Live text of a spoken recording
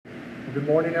Good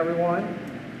morning, everyone.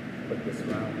 Put this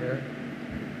around here.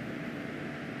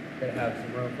 I'm gonna have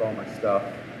some room for all my stuff.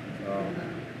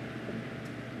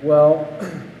 Well,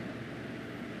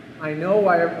 I know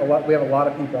we have a lot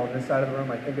of people on this side of the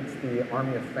room. I think it's the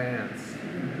army of fans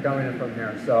coming in from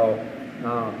here. So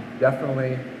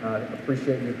definitely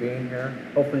appreciate you being here.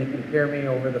 Hopefully you can hear me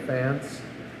over the fans.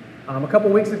 A couple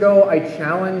weeks ago, I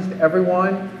challenged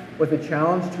everyone with a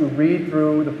challenge to read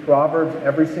through the Proverbs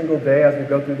every single day as we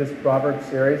go through this Proverbs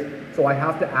series. So I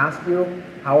have to ask you,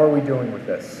 how are we doing with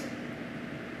this?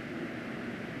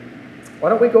 Why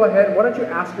don't we go ahead, why don't you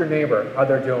ask your neighbor how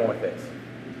they're doing with this?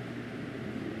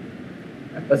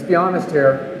 Let's be honest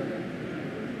here.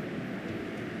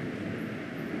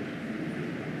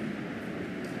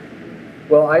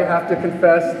 Well, I have to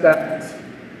confess that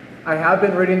I have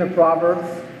been reading the Proverbs,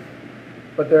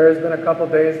 but there has been a couple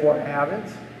days where I haven't.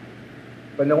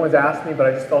 But no one's asked me, but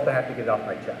I just felt I had to get it off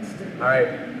my chest. All right.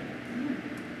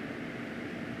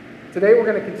 Today we're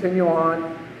going to continue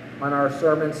on our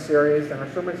sermon series, and our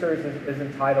sermon series is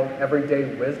entitled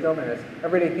Everyday Wisdom. And as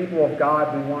everyday people of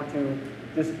God, we want to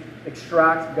just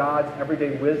extract God's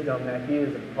everyday wisdom that He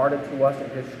has imparted to us in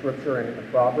His Scripture and in the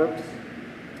Proverbs.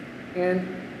 And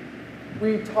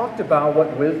we talked about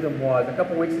what wisdom was. A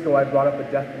couple weeks ago, I brought up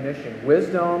a definition.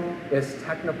 Wisdom is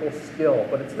technical skill,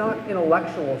 but it's not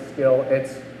intellectual skill.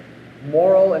 It's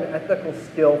moral and ethical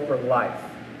skill for life.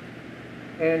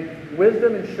 And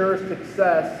wisdom ensures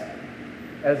success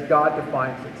as God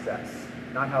defines success,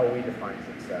 not how we define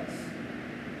success.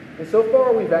 And so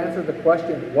far, we've answered the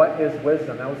question, what is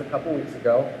wisdom? That was a couple weeks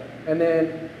ago. And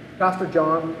then Pastor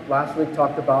John last week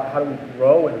talked about how do we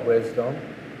grow in wisdom.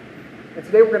 And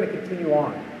today we're going to continue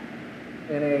on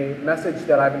in a message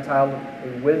that I've entitled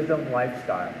A Wisdom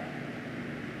Lifestyle.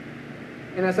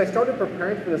 And as I started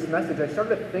preparing for this message, I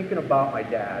started thinking about my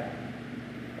dad.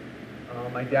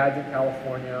 My dad's in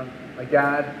California. My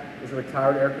dad is a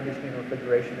retired air conditioning and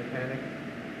refrigeration mechanic.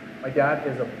 My dad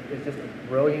is just a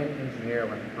brilliant engineer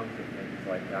when it comes to things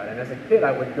like that. And as a kid,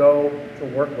 I would go to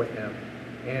work with him.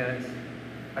 And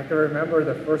I can remember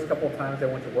the first couple of times I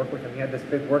went to work with him. He had this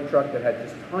big work truck that had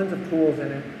just tons of tools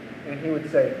in it. And he would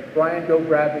say, "Brian, go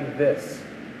grab me this."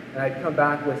 And I'd come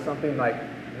back with something like,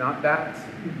 "Not that."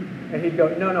 And he'd go,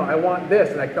 "No, I want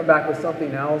this." And I'd come back with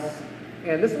something else.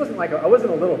 And this wasn't like, I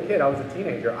wasn't a little kid, I was a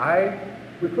teenager.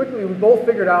 We both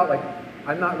figured out, like,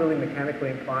 I'm not really mechanically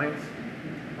inclined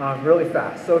really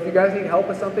fast. So if you guys need help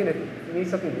with something, if you need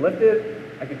something lifted,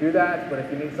 I could do that. But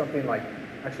if you need something like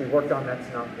actually worked on,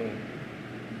 that's not me.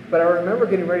 But I remember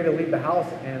getting ready to leave the house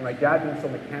and my dad being so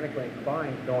mechanically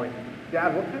inclined going,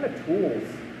 "Dad, what kind of tools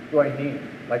do I need?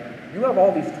 Like, you have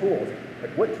all these tools.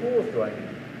 Like, what tools do I need?"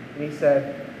 And he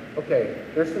said, "Okay,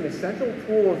 there's some essential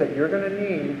tools that you're going to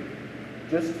need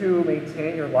just to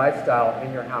maintain your lifestyle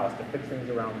in your house, to fix things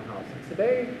around the house." And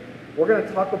today, we're going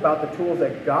to talk about the tools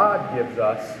that God gives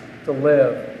us to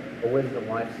live a wisdom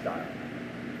lifestyle.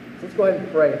 So let's go ahead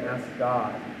and pray and ask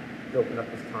God to open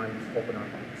up this time, just open our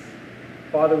hearts.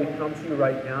 Father, we come to you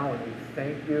right now and we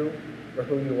thank you for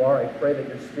who you are. I pray that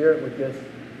your Spirit would just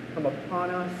come upon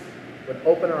us, would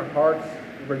open our hearts,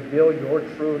 and reveal your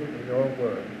truth in your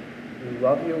word. We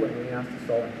love you and we ask this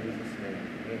all in Jesus' name.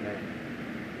 Amen.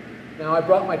 Now, I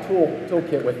brought my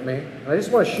toolkit with me, and I just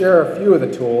want to share a few of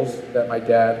the tools that my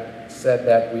dad said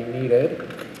that we needed.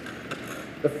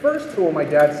 The first tool my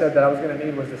dad said that I was going to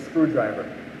need was a screwdriver.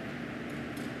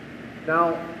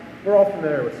 Now, we're all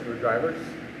familiar with screwdrivers.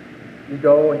 You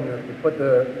go and you put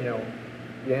the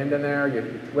end in there,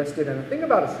 you twist it, and the thing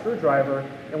about a screwdriver,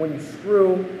 and when you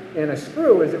screw in a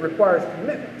screw, is it requires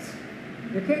commitment.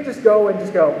 You can't just go and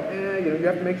just go, you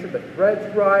have to make sure the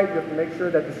thread's right, you have to make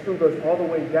sure that the screw goes all the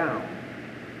way down.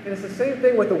 And it's the same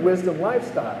thing with the wisdom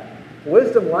lifestyle.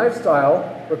 Wisdom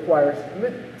lifestyle requires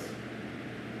commitment.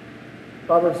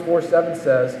 Proverbs 4:7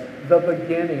 says, the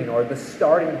beginning or the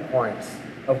starting point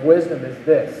of wisdom is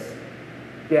this: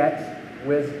 get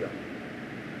wisdom.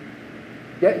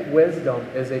 Get wisdom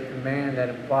is a command that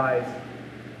implies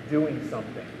doing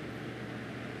something.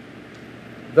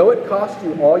 Though it costs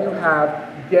you all you have,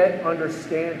 get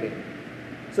understanding.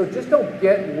 So just don't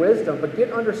get wisdom, but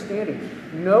get understanding.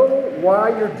 Know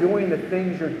why you're doing the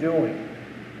things you're doing.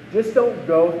 Just don't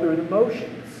go through the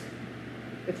motions.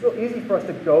 It's real easy for us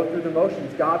to go through the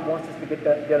motions. God wants us to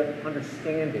get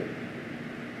understanding.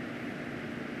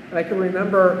 And I can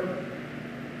remember,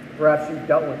 perhaps you've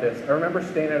dealt with this. I remember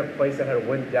staying at a place that had a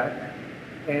wooden deck,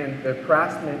 and the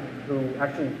craftsman who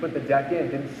actually put the deck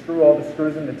in didn't screw all the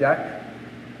screws in the deck.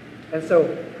 And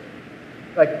so,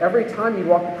 like, every time you'd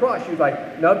walk across, you'd,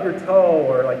 like, nub your toe,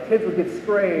 or, like, kids would get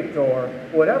scraped or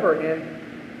whatever. And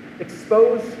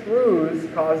Exposed screws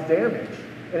cause damage.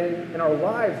 And in our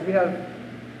lives, we have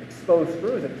exposed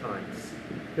screws at times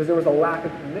because there was a lack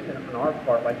of commitment on our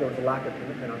part, like there was a lack of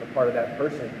commitment on the part of that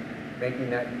person making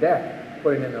that deck,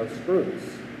 putting in those screws.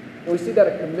 And we see that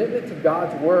a commitment to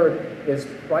God's word is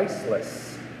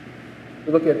priceless.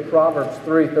 We look at Proverbs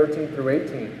 3:13 through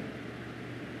 18.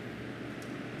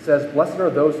 It says, "Blessed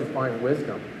are those who find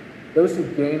wisdom, those who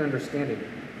gain understanding,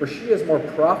 for she is more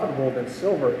profitable than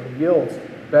silver and yields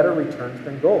better returns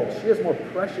than gold. She is more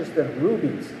precious than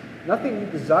rubies. Nothing you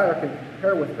desire can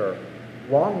compare with her.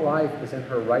 Long life is in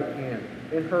her right hand.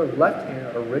 In her left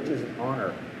hand are riches and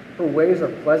honor. Her ways are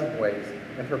pleasant ways,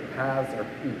 and her paths are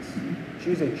peace.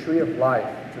 She is a tree of life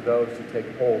to those who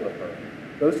take hold of her.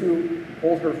 Those who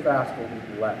hold her fast will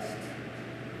be blessed."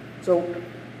 So,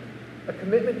 a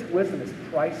commitment to wisdom is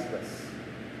priceless.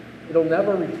 It'll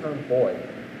never return void.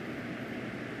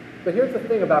 But here's the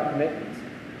thing about commitment.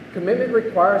 Commitment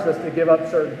requires us to give up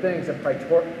certain things and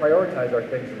prioritize our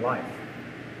things in life,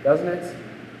 doesn't it?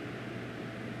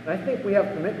 And I think we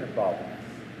have commitment problems.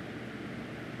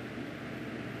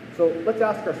 So let's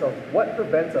ask ourselves, what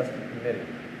prevents us from committing?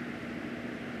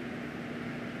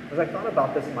 As I thought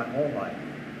about this in my own life,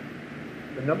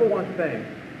 the number one thing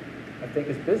I think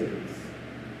is busyness.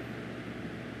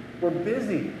 We're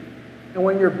busy. And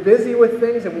when you're busy with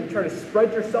things and when you try to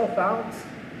spread yourself out,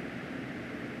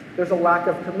 there's a lack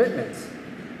of commitment.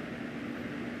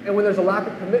 And when there's a lack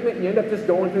of commitment, you end up just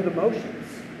going through the motions.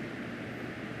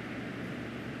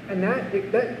 And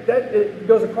that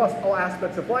goes across all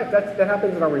aspects of life. That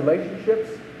happens in our relationships.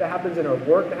 That happens in our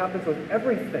work. That happens with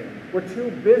everything. We're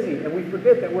too busy, and we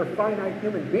forget that we're finite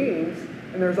human beings,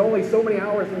 and there's only so many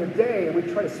hours in the day, and we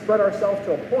try to spread ourselves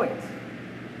to a point.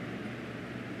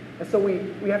 And so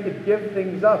we have to give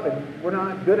things up, and we're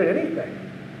not good at anything.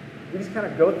 We just kind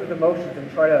of go through the motions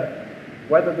and try to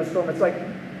weather the storm. It's like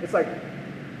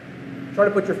try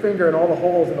to put your finger in all the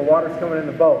holes and the water's coming in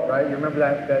the boat, right? You remember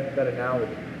that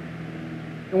analogy.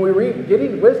 And we read,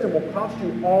 getting wisdom will cost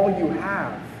you all you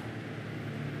have.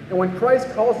 And when Christ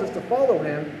calls us to follow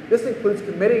him, this includes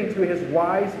committing to his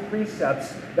wise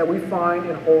precepts that we find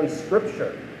in Holy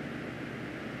Scripture.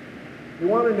 You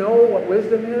want to know what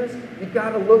wisdom is? You've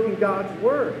got to look in God's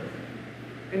Word.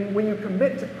 And when you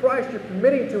commit to Christ, you're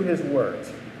committing to his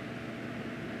words.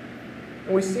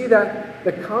 And we see that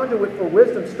the conduit for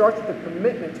wisdom starts with a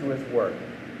commitment to his word.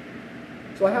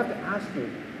 So I have to ask you,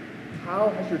 how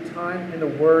has your time in the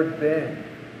Word been?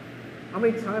 How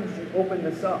many times did you open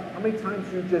this up? How many times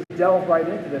did you just delve right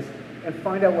into this and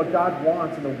find out what God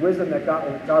wants and the wisdom that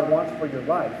God wants for your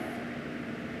life?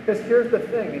 Because here's the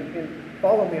thing, and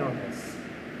follow me on this.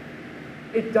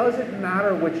 It doesn't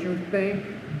matter what you think.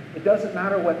 It doesn't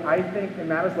matter what I think. It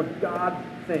matters what God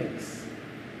thinks.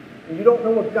 And you don't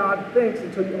know what God thinks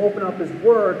until you open up his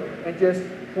Word and just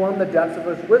plumb the depths of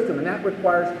his wisdom. And that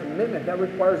requires commitment. That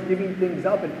requires giving things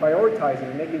up and prioritizing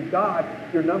and making God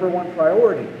your number one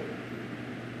priority.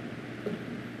 It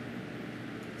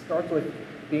starts with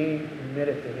being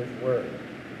committed to his Word.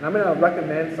 And I'm going to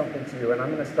recommend something to you, and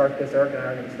I'm going to start this. Eric and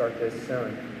I are going to start this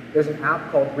soon. There's an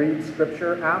app called Read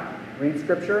Scripture app. Read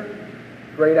Scripture.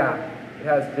 Great app. It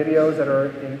has videos that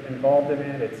are involved in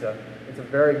it. It's a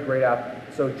very great app.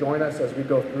 So join us as we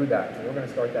go through that. So we're going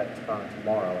to start that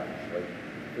tomorrow, actually.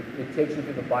 It takes you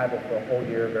through the Bible for a whole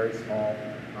year, very small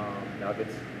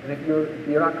nuggets. And if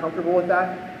you're not comfortable with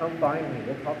that, come find me.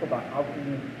 We'll talk about how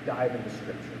can you dive into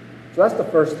Scripture. So that's the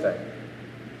first thing.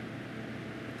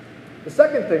 The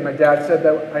second thing my dad said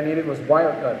that I needed was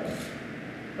wire cutters.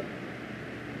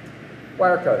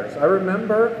 Wire cutters. I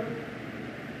remember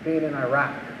being in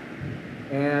Iraq.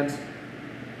 And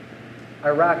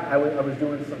Iraq, I was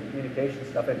doing some communication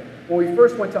stuff. And when we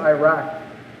first went to Iraq,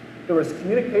 there was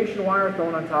communication wire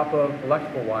thrown on top of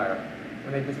electrical wire.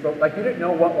 And they just, like, you didn't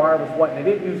know what wire was what. And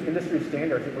they didn't use industry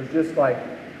standards. It was just like,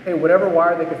 hey, whatever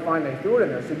wire they could find, they threw it in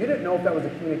there. So you didn't know if that was a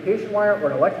communication wire or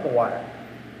an electrical wire.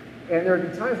 And there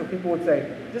would be times when people would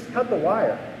say, just cut the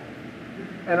wire.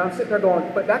 And I'm sitting there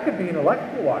going, but that could be an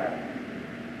electrical wire.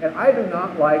 And I do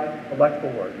not like electrical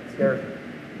work. It scares me.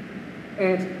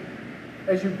 And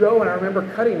as you go, and I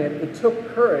remember cutting it, it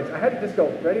took courage. I had to just go,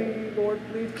 ready, Lord,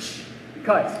 please?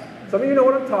 Cut. Some of you know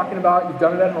what I'm talking about. You've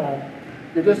done it at home.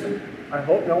 You're just, I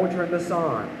hope no one turned this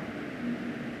on.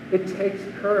 It takes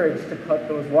courage to cut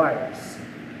those wires.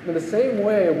 In the same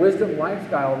way, a wisdom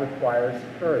lifestyle requires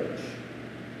courage.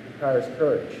 Proverbs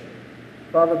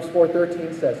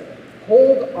 4:13 says,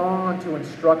 hold on to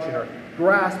instruction, or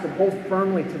grasp and hold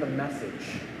firmly to the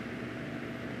message.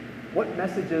 What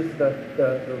message is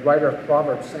the writer of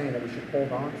Proverbs saying that we should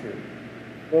hold on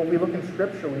to? Well, we look in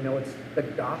Scripture, we know it's the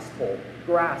gospel.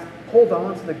 Grasp, hold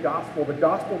on to the gospel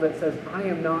that says, I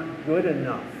am not good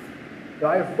enough, that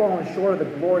I have fallen short of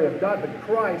the glory of God, but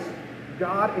Christ,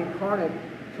 God incarnate,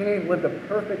 came, lived a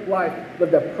perfect life,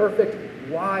 lived a perfect,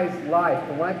 wise life.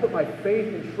 And when I put my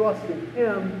faith and trust in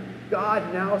Him,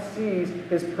 God now sees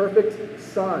His perfect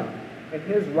Son, and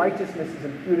His righteousness is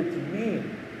imputed to me.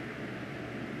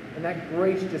 And that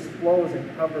grace just flows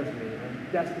and covers me. And I'm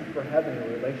destined for heaven in a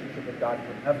relationship with God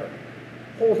forever.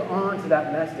 Hold on to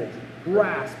that message.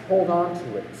 Grasp, hold on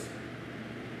to it.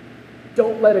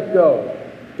 Don't let it go.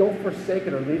 Don't forsake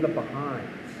it or leave it behind.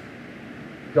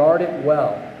 Guard it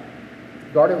well.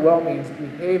 Guard it well means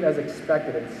behave as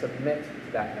expected and submit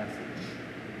to that message,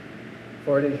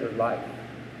 for it is your life.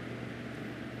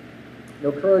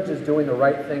 No, courage is doing the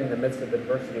right thing in the midst of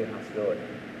adversity and hostility.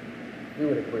 We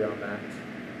would agree on that.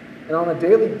 And on a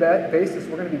daily basis,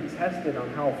 we're going to be tested on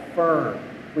how firm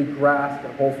we grasp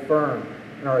and hold firm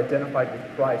and are identified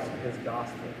with Christ and His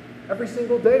gospel. Every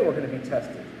single day we're going to be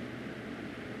tested.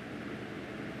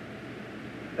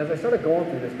 As I started going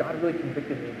through this, God really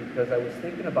convicted me because I was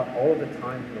thinking about all of the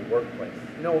times in the workplace.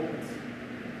 You know, it's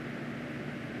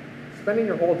spending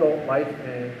your whole adult life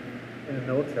in the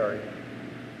military,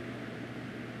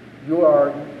 you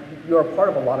are part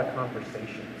of a lot of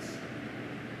conversations.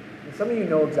 And some of you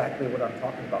know exactly what I'm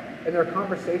talking about. And there are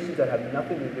conversations that have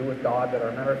nothing to do with God, that are,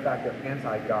 as a matter of fact, they're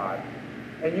anti-God.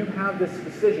 And you have this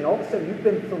decision. All of a sudden, you've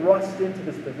been thrust into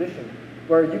this position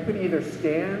where you could either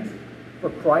stand for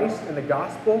Christ and the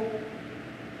gospel,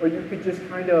 or you could just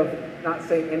kind of not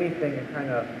say anything and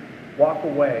kind of walk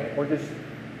away, or just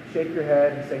shake your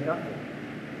head and say nothing.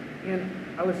 And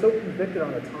I was so convicted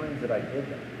on the times that I did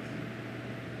that.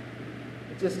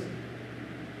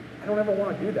 I don't ever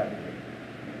want to do that again.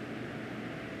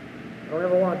 I don't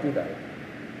ever want to do that.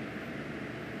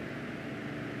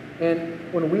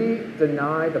 And when we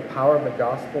deny the power of the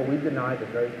gospel, we deny the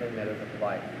very thing that is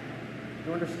life. Do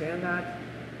you understand that?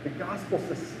 The gospel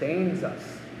sustains us.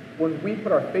 When we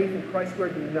put our faith in Christ, we're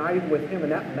united with Him,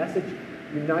 and that message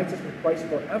unites us with Christ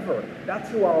forever. That's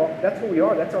who we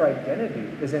are. That's our identity,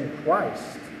 is in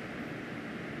Christ.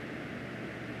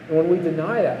 And when we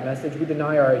deny that message, we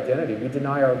deny our identity. We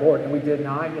deny our Lord, and we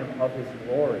deny Him of His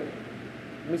glory.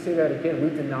 Let me say that again. We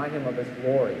deny Him of His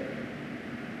glory.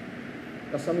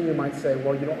 Now, some of you might say,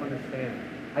 well, you don't understand.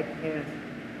 I can't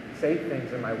say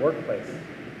things in my workplace.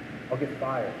 I'll get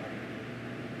fired.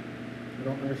 You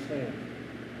don't understand.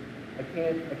 I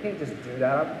can't just do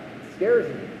that. It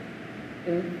scares me.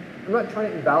 And I'm not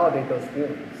trying to invalidate those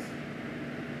feelings.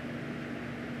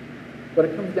 But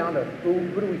it comes down to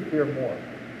who do we fear more?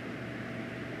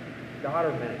 God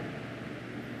or man?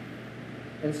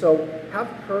 And so have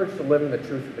courage to live in the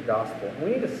truth of the gospel. And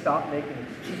we need to stop making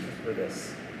excuses for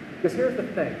this. Because here's the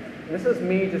thing, and this is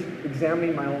me just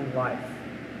examining my own life.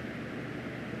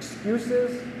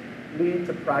 Excuses lead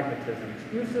to pragmatism.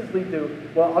 Excuses lead to,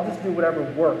 well, I'll just do whatever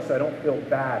works so I don't feel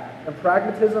bad. And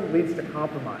pragmatism leads to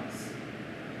compromise.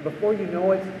 Before you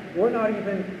know it,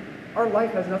 our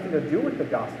life has nothing to do with the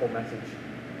gospel message.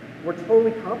 We're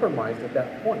totally compromised at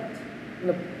that point. And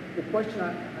the question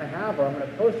I have, or I'm going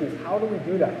to pose to you, is how do we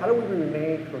do that? How do we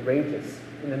remain courageous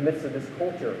in the midst of this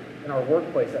culture, in our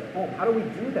workplace, at home? How do we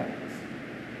do that?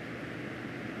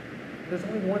 There's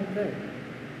only one thing.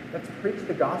 Let's preach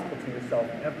the gospel to yourself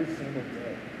every single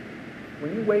day.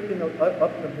 When you wake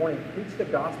up in the morning, preach the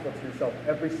gospel to yourself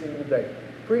every single day.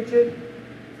 Preach it.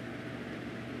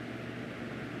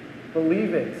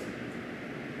 Believe it.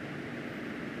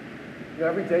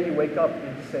 Every day you wake up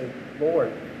and you say,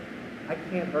 Lord, I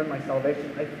can't earn my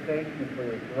salvation. I thank you for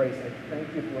your grace. I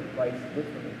thank you for what Christ did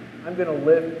for me. I'm going to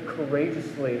live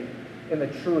courageously in the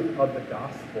truth of the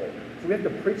gospel. So we have to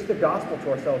preach the gospel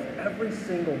to ourselves every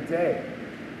single day.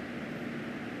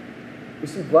 We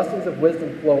see blessings of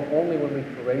wisdom flow only when we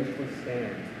courageously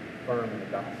stand firm in the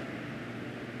gospel.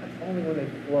 That's only when they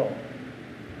flow.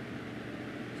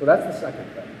 So that's the second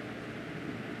thing.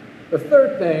 The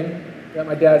third thing that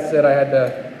my dad said I had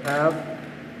to have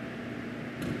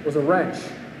was a wrench.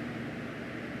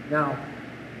 Now,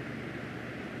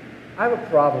 I have a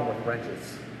problem with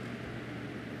wrenches.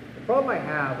 The problem I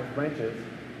have with wrenches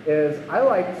is I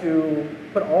like to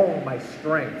put all of my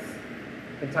strength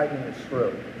in tightening the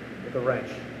screw with a wrench.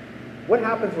 What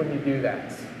happens when you do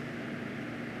that?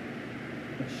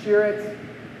 You could shear it,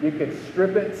 you could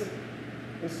strip it.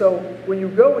 And so when you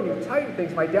go and you tighten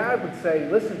things, my dad would say,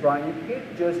 listen, Brian, you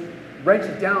can't just wrench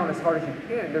it down as hard as you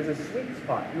can. There's a sweet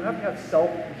spot. You have to have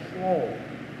self-control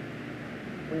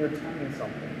when you're tightening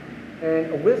something.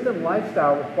 And a wisdom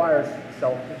lifestyle requires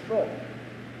self-control.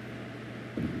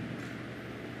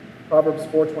 Proverbs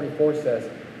 4:24 says,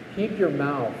 keep your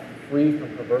mouth free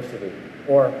from perversity,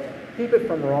 or keep it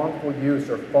from wrongful use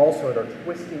or falsehood or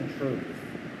twisting truth.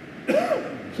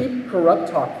 Keep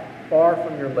corrupt talk far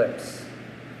from your lips,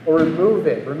 or remove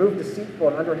it. Remove deceitful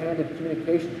and underhanded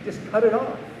communications. Just cut it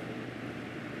off.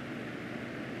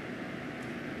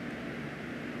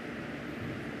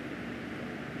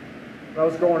 When I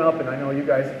was growing up, and I know you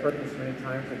guys have heard this many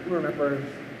times, like, who remembers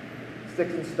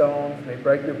sticks and stones may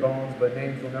break your bones, but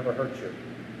names will never hurt you?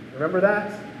 Remember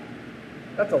that?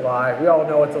 That's a lie. We all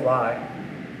know it's a lie.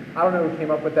 I don't know who came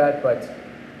up with that, but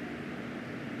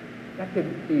that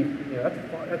could be,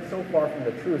 that's so far from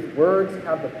the truth. Words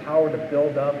have the power to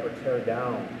build up or tear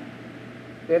down.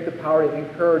 They have the power to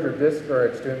encourage or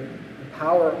discourage, to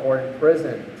empower or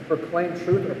imprison, to proclaim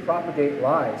truth or propagate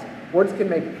lies. Words can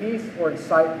make peace or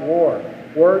incite war.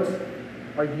 Words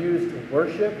are used to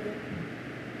worship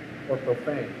or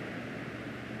profane.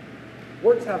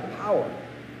 Words have power.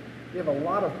 They have a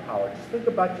lot of power. Just think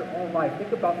about your own life.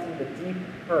 Think about some of the deep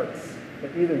hurts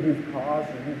that either you've caused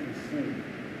or you've received.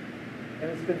 And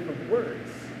it's been from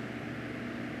words.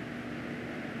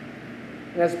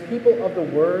 And as people of the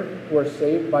Word who are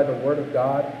saved by the Word of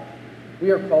God, we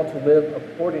are called to live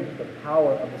according to the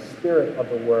power of the Spirit of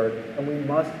the Word, and we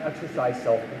must exercise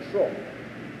self-control.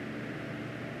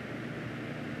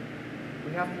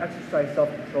 We have to exercise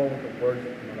self-control with the words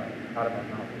that come out of our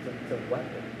mouth. It's a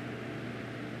weapon.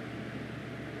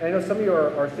 And I know some of you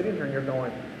are sitting here and you're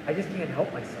going, I just can't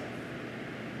help myself.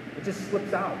 It just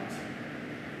slips out.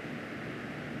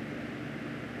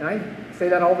 And I say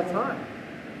that all the time.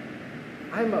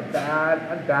 I'm bad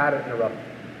at interrupting.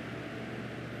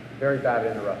 Very bad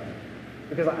at interrupting.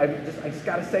 Because I just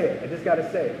got to say it. I just got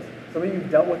to say it. Some of you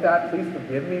have dealt with that. Please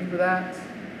forgive me for that.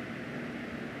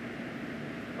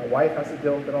 My wife has to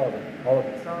deal with it all of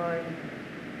the time.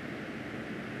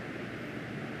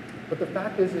 But the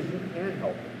fact is you can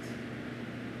help it.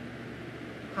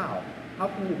 How? How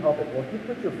can you help it? Well, if you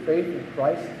put your faith in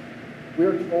Christ, we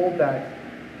are told that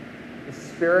the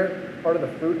Spirit, part of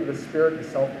the fruit of the Spirit is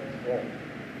self-control.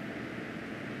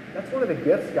 That's one of the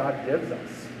gifts God gives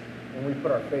us when we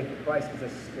put our faith in Christ,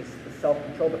 is the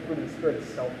self-control. The fruit of the Spirit is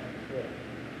self-control.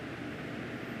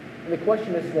 And the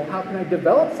question is, well, how can I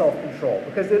develop self-control?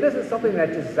 Because it isn't something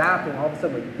that just zapped and all of a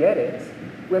sudden we get it.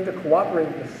 We have to cooperate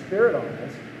with the Spirit on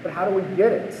this. But how do we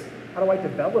get it? How do I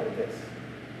develop this?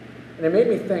 And it made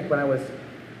me think when I was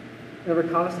in a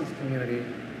reconnaissance community,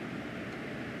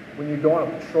 when you go on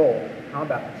a patrol,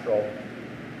 combat patrol,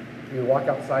 you walk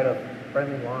outside of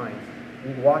friendly lines,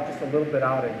 you'd walk just a little bit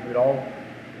out and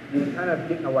you would kind of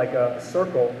get in a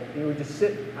circle, and you would just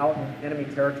sit out in enemy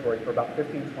territory for about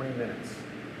 15, 20 minutes.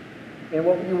 And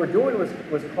what you were doing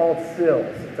was called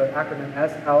SILS. It's an acronym,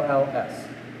 SLLS.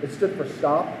 It stood for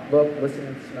stop, look, listen,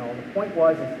 and smell. And the point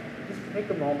was, is just take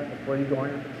a moment before you go on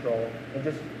your patrol and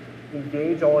just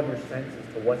engage all of your senses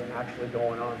to what's actually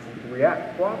going on so you can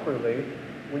react properly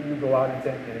when you go out into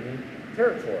enemy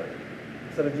territory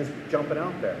instead of just jumping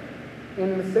out there.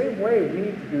 And in the same way, we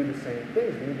need to do the same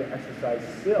things. We need to exercise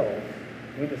skills.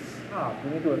 We need to stop.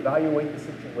 We need to evaluate the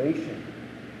situation.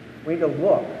 We need to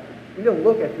look. We need to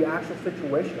look at the actual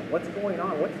situation of what's going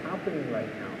on, what's happening right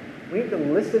now. We need to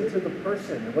listen to the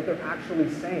person and what they're actually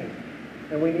saying.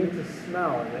 And we need to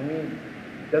smell. And I mean,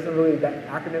 that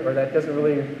acronym, or that doesn't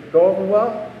really go over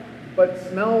well, but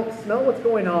smell what's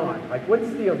going on. Like, what's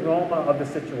the aroma of the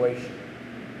situation?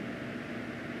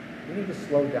 We need to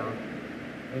slow down.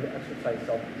 We need to exercise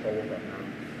self-control with our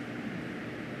mouths.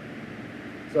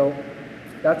 So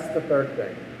that's the third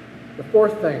thing. The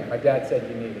fourth thing my dad said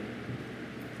you needed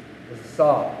was a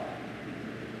saw.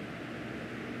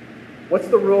 What's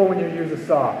the rule when you use a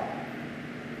saw?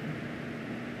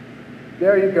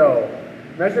 There you go.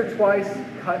 Measure twice,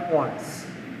 cut once.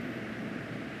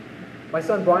 My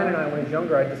son Brian and I, when he was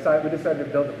younger, we decided to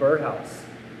build a birdhouse.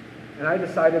 And I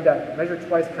decided that measure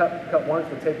twice, cut once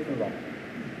would take too long.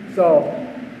 So,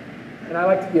 and I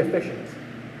like to be efficient.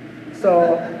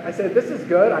 So I said, this is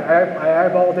good. I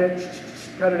eyeballed it,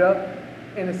 cut it up.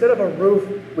 And instead of a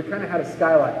roof, we kind of had a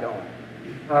skylight going.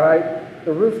 All right?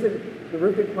 The roof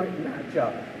didn't quite match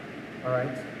up. All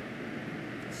right?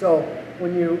 So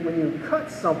when you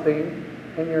cut something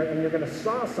and you're going to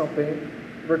saw something,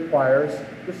 it requires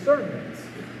discernment.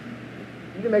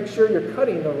 You need to make sure you're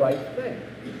cutting the right thing.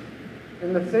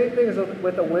 And the same thing is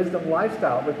with a wisdom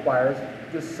lifestyle. It requires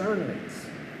discernment.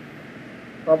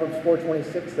 Proverbs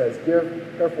 4:26 says,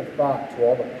 give careful thought to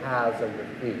all the paths of your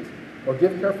feet. Or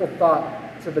give careful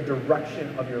thought to the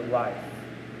direction of your life.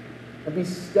 And be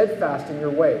steadfast in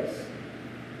your ways.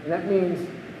 And that means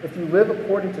if you live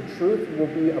according to truth, you will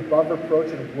be above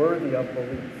reproach and worthy of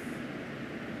belief.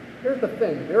 Here's the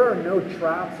thing. There are no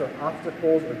traps or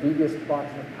obstacles or devious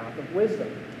plots in the path of wisdom.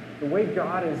 The way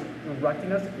God is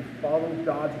directing us, if we follow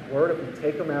God's word, if we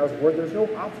take him at his word, there's no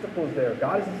obstacles there.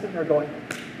 God isn't sitting there going,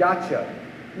 gotcha.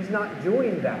 He's not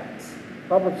doing that.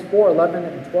 Proverbs 4:11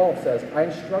 and 12 says, I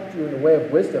instruct you in the way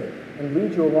of wisdom and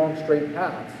lead you along straight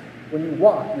paths. When you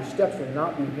walk, your steps will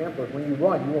not be hampered. When you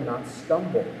run, you will not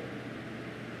stumble.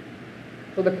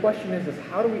 So the question is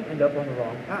how do we end up on the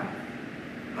wrong path?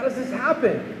 How does this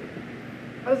happen?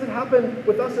 How does it happen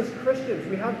with us as Christians?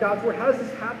 We have God's word. How does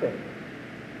this happen?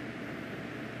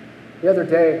 The other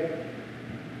day,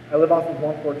 I live off of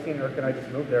 114. Eric and I just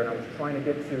moved there, and I was trying to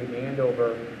get to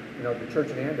Andover, the church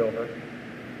in Andover,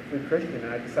 Free Christian,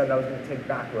 and I decided I was going to take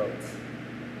back roads.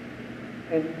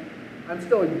 And I'm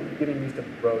still getting used to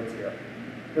roads here.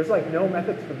 There's like no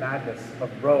method to the madness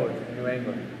of roads in New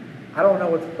England. I don't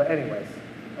know but anyways,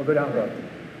 I'll go down the road.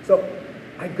 So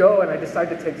I go and I decide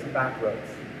to take some back roads.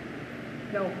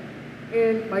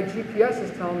 And my GPS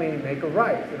is telling me make a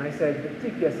right. And I said, the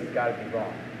GPS has got to be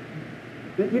wrong.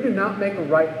 You do not make a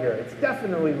right here. It's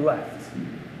definitely left.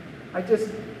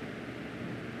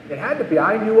 It had to be.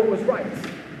 I knew what was right.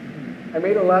 I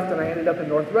made a left and I ended up in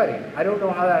North Reading. I don't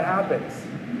know how that happens.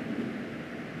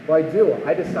 Well, I do.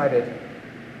 I decided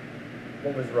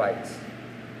what was right.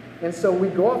 And so we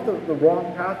go off the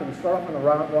wrong path, and we start off on the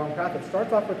wrong path. It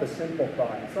starts off with a simple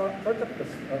thought. It starts off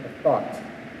with a thought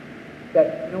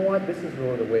that, you know what, this is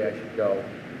really the way I should go.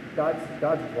 God's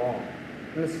wrong.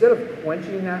 And instead of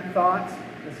quenching that thought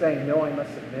and saying, no, I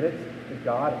must submit it to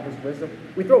God and his wisdom,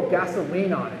 we throw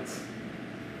gasoline on it.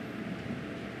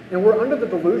 And we're under the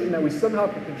delusion that we somehow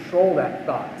can control that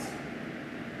thought.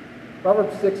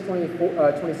 Proverbs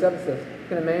 6:27 says,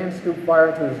 can a man scoop fire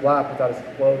into his lap without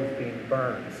his clothes being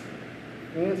burned?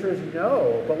 The answer is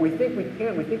no, but we think we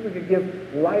can. We think we could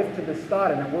give life to this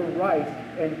thought and that we're right,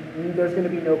 and there's going to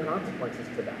be no consequences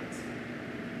to that.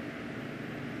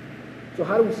 So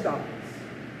how do we stop this?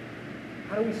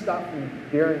 How do we stop from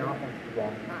veering off onto the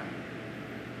wrong path?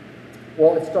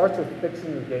 Well, it starts with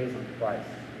fixing your gaze on Christ.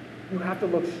 You have to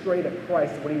look straight at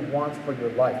Christ and what he wants for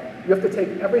your life. You have to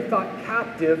take every thought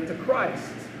captive to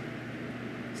Christ.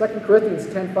 2 Corinthians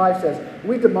 10:5 says,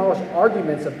 we demolish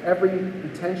arguments of every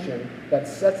pretension that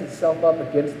sets itself up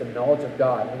against the knowledge of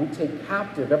God. And we take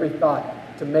captive every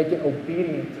thought to make it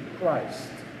obedient to Christ.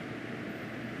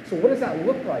 So what does that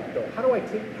look like, though? How do I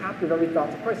take captive every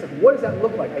thought to Christ? Like, what does that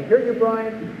look like? I hear you,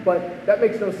 Brian, but that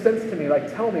makes no sense to me. Like,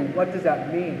 tell me, what does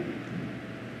that mean?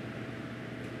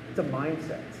 It's a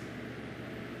mindset.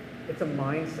 It's a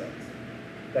mindset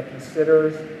that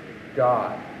considers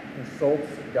God, consults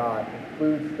God,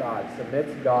 includes God,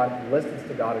 submits God, and listens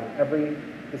to God in every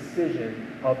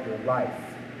decision of your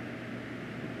life.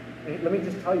 And let me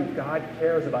just tell you, God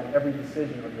cares about every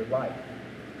decision of your life.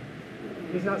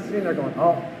 He's not sitting there going,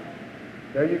 oh,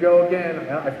 there you go again.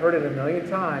 I've heard it a million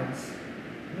times.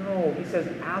 No, he says,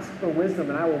 ask for wisdom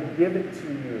and I will give it to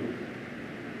you.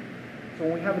 So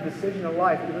when we have a decision in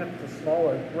life, even if it's small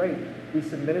or great, we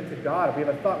submit it to God. If we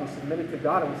have a thought, we submit it to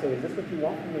God and we say, is this what you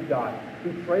want from me, God?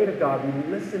 We pray to God. We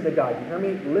listen to God. You hear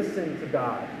me? Listen to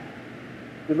God.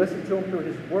 We listen to him through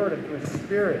his word and through his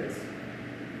spirit.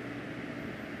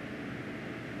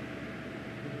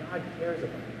 And God cares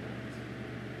about it.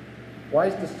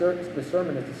 Wise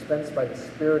discernment is dispensed by the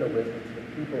spirit of wisdom to the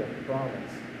people of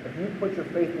promise. If you put your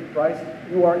faith in Christ,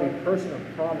 you are a person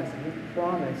of promise, and he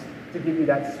promised to give you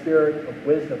that spirit of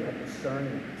wisdom and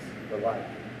discernment for life.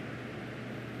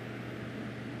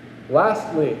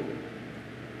 Lastly,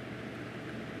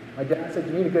 my dad said,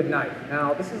 you need a good knife.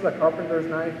 Now, this is a carpenter's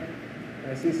knife,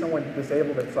 and I see someone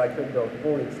disabled it, so I couldn't go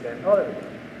fully extend. Oh, there we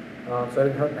go. So I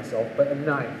didn't hurt myself, but a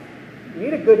knife. You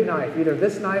need a good knife, either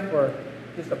this knife or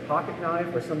just a pocket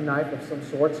knife or some knife of some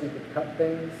sort so you can cut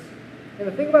things. And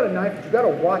the thing about a knife is you've got to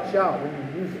watch out when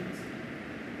you use it.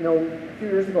 You know, a few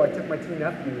years ago I took my two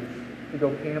nephews to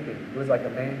go camping. It was like a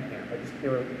man camp. They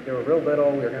were real little.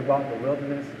 We were going to go out in the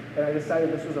wilderness. And I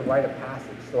decided this was a rite of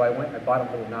passage. So I went and I bought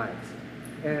them little knives.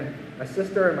 And my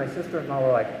sister and my sister-in-law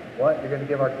were like, what? You're going to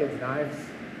give our kids knives?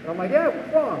 And I'm like, yeah,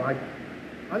 what's wrong?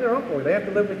 I'm their uncle. They have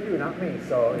to live with you, not me.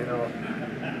 So, you know,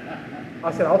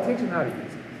 I said, I'll teach them how to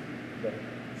use it.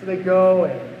 So they go,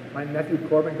 and my nephew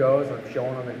Corbin goes, and I'm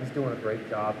showing him that he's doing a great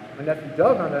job. My nephew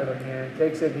Doug, on the other hand,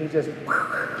 takes it, and he's just,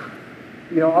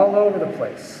 all over the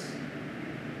place.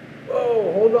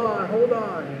 Whoa, hold on.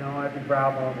 You know, I have to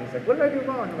grab him. He's like, what did I do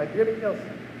wrong? I'm like, you're going to kill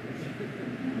someone.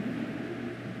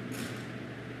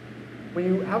 When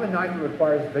you have a knife, it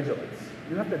requires vigilance.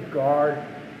 You have to guard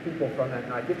people from that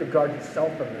knife. You have to guard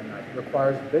yourself from that knife. It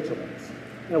requires vigilance.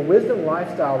 Wisdom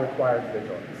lifestyle requires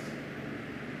vigilance.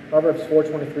 Proverbs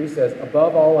 4:23 says,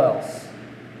 above all else,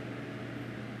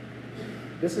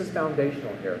 this is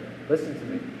foundational here. Listen to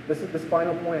me. This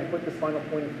final point, I put this final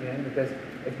point at the end because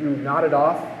if you nodded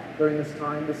off during this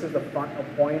time, this is the final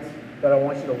point that I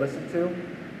want you to listen to.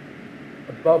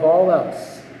 Above all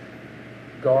else,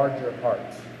 guard your heart.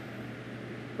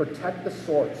 Protect the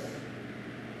source.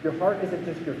 Your heart isn't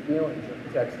just your feelings.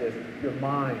 Your text is your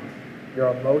mind,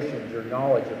 your emotions, your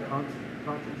knowledge, your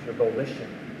conscience, your volition.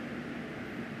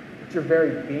 It's your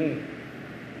very being.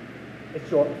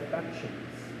 It's your affections.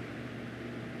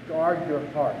 Guard your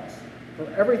heart. For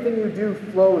everything you do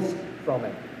flows from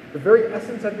it. The very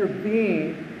essence of your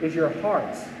being is your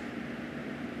heart.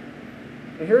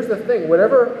 And here's the thing.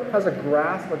 Whatever has a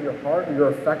grasp of your heart or your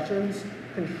affections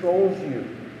controls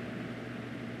you.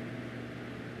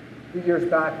 A few years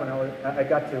back when I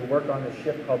got to work on this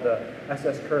ship called the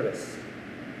SS Curtis.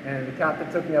 And the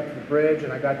captain took me up to the bridge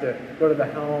and I got to go to the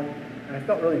helm. And I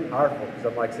felt really powerful because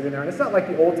I'm like sitting there. And it's not like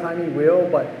the old-timey wheel,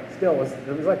 but still, it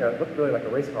looked really like a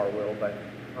race car wheel. But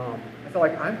I felt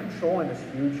like I'm controlling this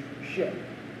huge ship.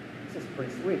 This is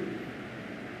pretty sweet.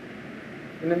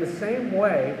 And in the same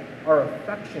way, our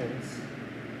affections,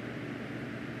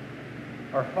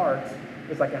 our heart,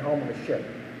 is like a helm of a ship.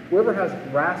 Whoever has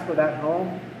grasp of that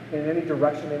helm in any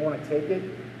direction they want to take it,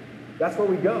 that's where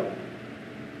we go.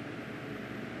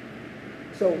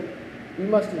 So we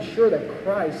must ensure that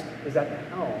Christ is at the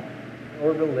helm in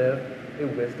order to live a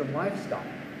wisdom lifestyle.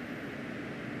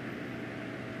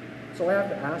 So I have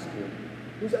to ask you,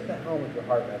 who's at the helm of your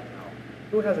heart right now?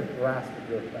 Who has a grasp of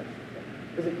your affections?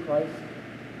 Is it Christ?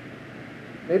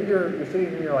 Maybe you're sitting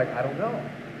here and you're like, I don't know.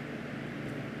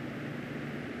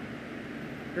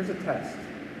 Here's a test.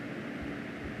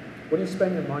 What do you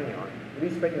spend your money on? What do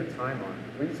you spend your time on?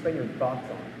 What do you spend your thoughts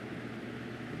on?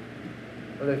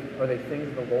 Are they things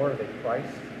of the Lord? Are they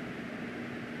Christ?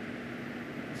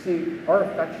 You see, our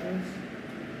affections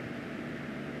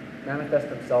manifest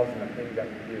themselves in the things that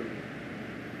we do.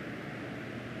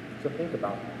 So think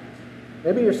about that.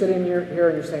 Maybe you're sitting here and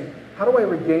you're saying, how do I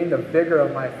regain the vigor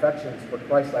of my affections for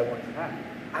Christ I once had?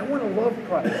 I want to love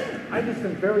Christ.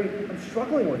 I'm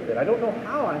struggling with it. I don't know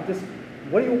how.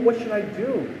 What should I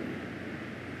do?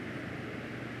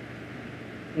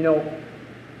 You know,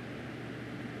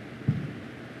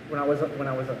 when I was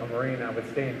a Marine, I would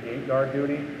stay in gate guard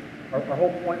duty. Our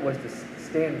whole point was to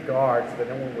stand guard so that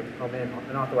no one would come in,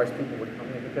 unauthorized people would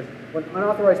come in. Because when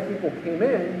unauthorized people came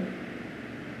in,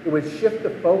 it would shift the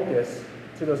focus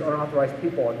to those unauthorized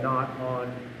people and not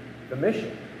on the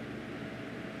mission.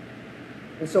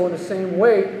 And so in the same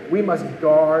way, we must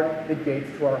guard the gates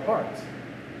to our hearts.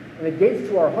 And the gates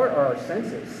to our heart are our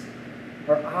senses,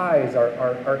 our eyes,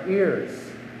 our ears.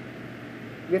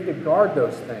 We have to guard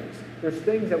those things. There's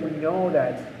things that we know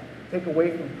that take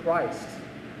away from Christ,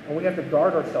 and we have to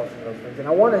guard ourselves from those things. And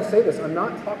I want to say this, I'm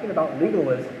not talking about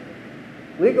legalism.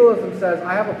 Legalism says,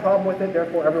 I have a problem with it,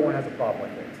 therefore everyone has a problem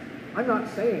with it. I'm not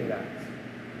saying that.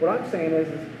 What I'm saying is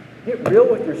get real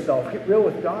with yourself, get real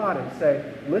with God, and say,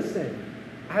 listen,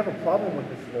 I have a problem with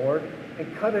this, Lord,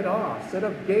 and cut it off. Set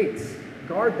up gates.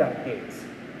 Guard that gate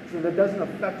so that it doesn't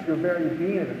affect your very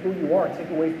being and who you are.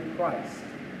 Take away from Christ.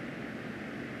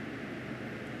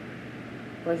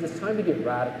 Friends, it's time to get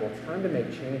radical. It's time to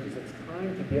make changes. It's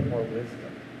time to get more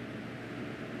wisdom.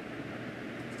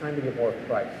 It's time to get more of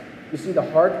Christ. You see, the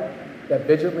heart that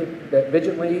vigilantly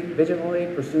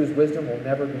pursues wisdom will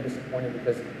never be disappointed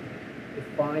because it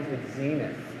finds its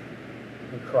zenith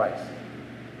in Christ.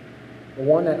 The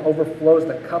one that overflows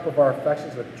the cup of our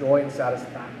affections with joy and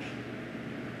satisfaction.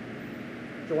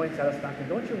 Joy and satisfaction.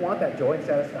 Don't you want that joy and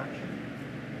satisfaction?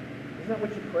 Isn't that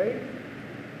what you crave?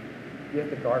 You have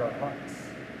to guard our hearts.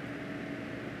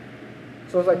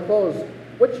 So as I close,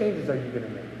 what changes are you going to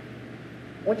make?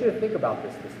 I want you to think about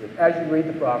this week. As you read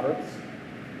the Proverbs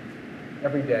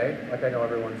every day, like I know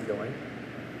everyone's doing,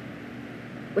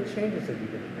 what changes are you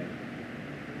going to make?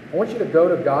 I want you to go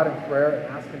to God in prayer and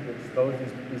ask Him to expose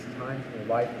these times in your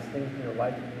life, these things in your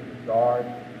life that you need to guard.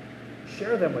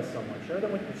 Share them with someone. Share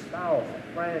them with your spouse, a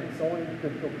friend, someone you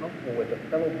could feel comfortable with, a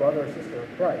fellow brother or sister of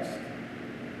Christ.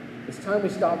 It's time we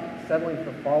stop settling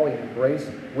for folly and embrace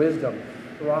wisdom,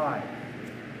 thrive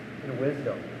in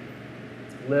wisdom,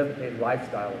 live a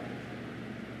lifestyle of wisdom.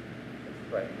 Let's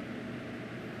pray.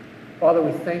 Father,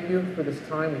 we thank you for this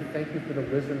time. We thank you for the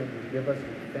wisdom that you give us. We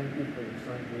thank you for your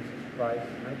Son, Jesus Christ.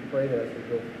 And I pray that as we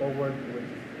go forward, you would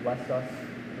just bless us,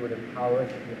 you would empower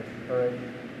us, you would give us courage,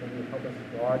 and you would help us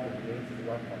guard the gates of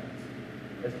our hearts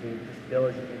as we just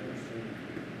diligently pursue you.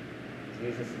 In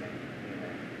Jesus' name.